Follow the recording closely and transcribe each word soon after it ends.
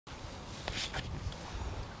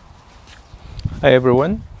Hi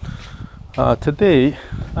everyone. Today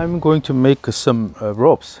I'm going to make some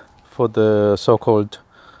ropes for the so-called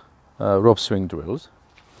rope swing drills.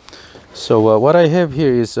 So what I have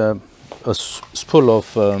here is a spool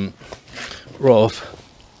of rope,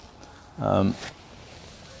 and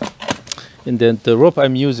then the rope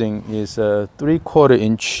I'm using is a 3/4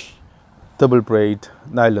 inch double braid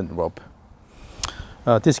nylon rope.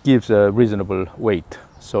 This gives a reasonable weight,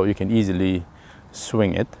 so you can easily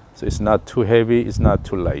swing it. So it's not too heavy, it's not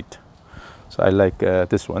too light. So I like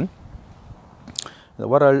this one.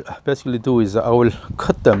 What I'll basically do is I will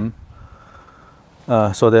cut them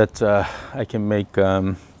so that I can make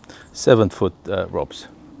 7-foot ropes.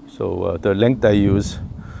 So the length I use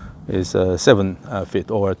is 7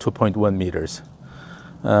 feet or 2.1 meters.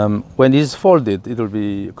 When it is folded, it will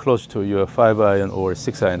be close to your 5-iron or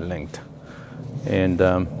 6-iron length. And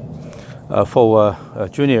for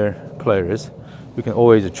junior players, you can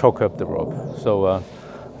always choke up the rope. So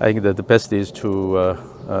I think that the best is to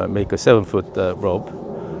make a 7-foot rope,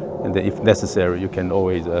 and then if necessary, you can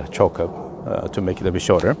always choke up to make it a bit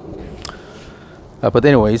shorter. But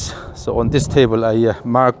anyways, so on this table, I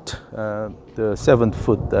marked the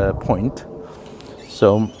 7-foot point.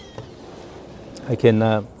 So I can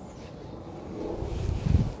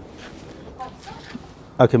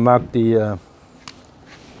mark the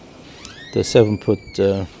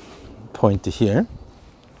 7-foot point here,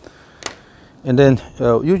 and then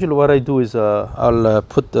usually what I do is I'll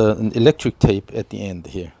put an electric tape at the end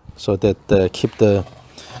here, so that keep the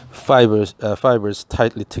fibers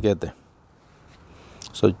tightly together,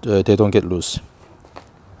 so they don't get loose.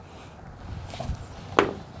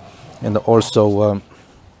 And also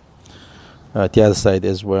the other side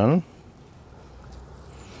as well.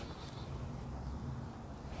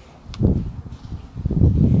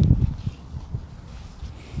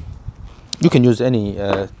 You can use any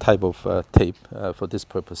type of tape for this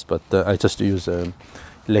purpose, but I just use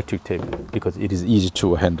electric tape because it is easy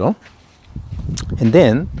to handle. And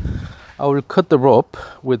then I will cut the rope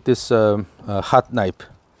with this hot knife,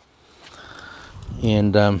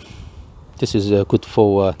 and this is good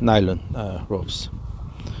for nylon ropes.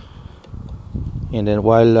 And then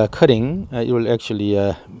while cutting, it will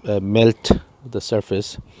actually melt the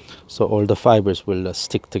surface, so all the fibers will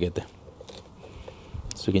stick together.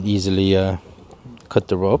 So you can easily cut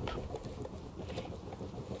the rope.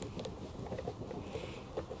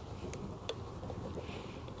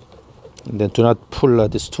 And then do not pull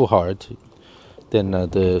this too hard, then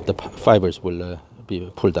the fibers will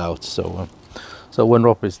be pulled out. So one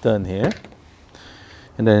rope is done here.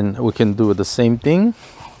 And then we can do the same thing.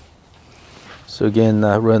 So again,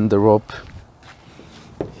 run the rope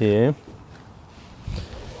here,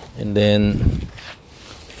 and then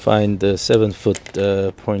find the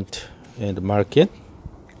 7-foot point and mark it,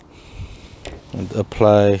 and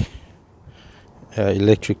apply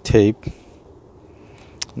electric tape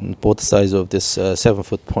on both sides of this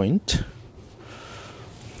 7-foot point.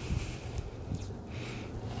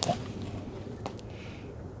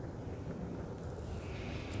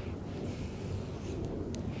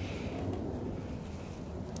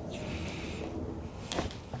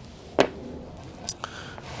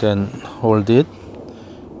 Then hold it,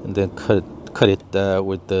 and then cut it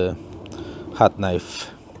with the hot knife.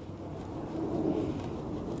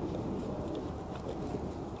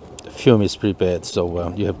 The fume is pretty bad,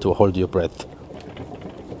 so you have to hold your breath.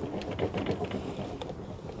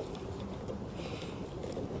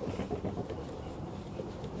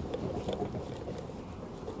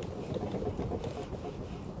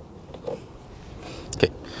 Okay,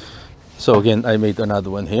 so again I made another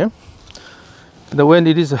one here. Now when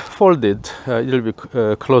it is folded, it will be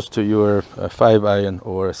close to your 5-iron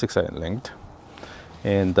or 6-iron length.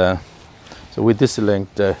 And so with this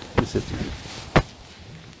length, it's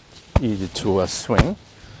easy to swing.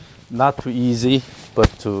 Not too easy,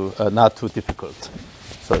 but not too difficult.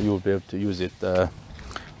 So you will be able to use it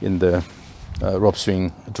in the rope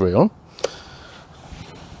swing drill.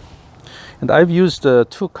 And I've used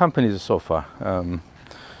 2 companies so far.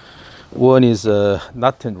 One is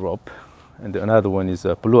Knot and Rope, and another one is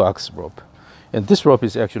a Blue Ox rope. And this rope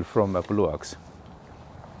is actually from Blue Ox.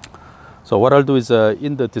 So what I'll do is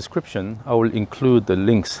in the description, I will include the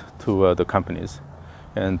links to the companies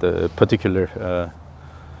and the particular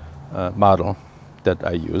model that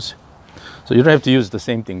I use. So you don't have to use the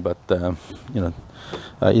same thing, but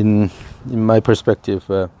in my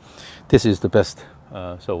perspective, this is the best.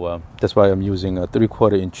 So that's why I'm using a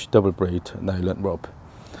 3/4 inch double braid nylon rope.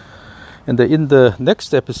 And in the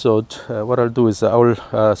next episode, what I'll do is I will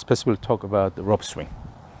specifically talk about the rope swing.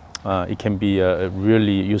 It can be a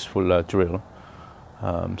really useful drill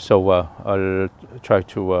I'll try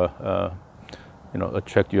to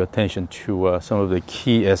attract your attention to some of the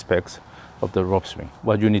key aspects of the rope swing,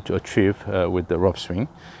 what you need to achieve with the rope swing,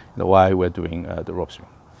 why we're doing the rope swing.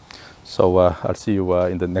 So I'll see you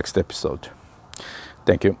in the next episode.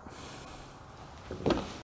 Thank you.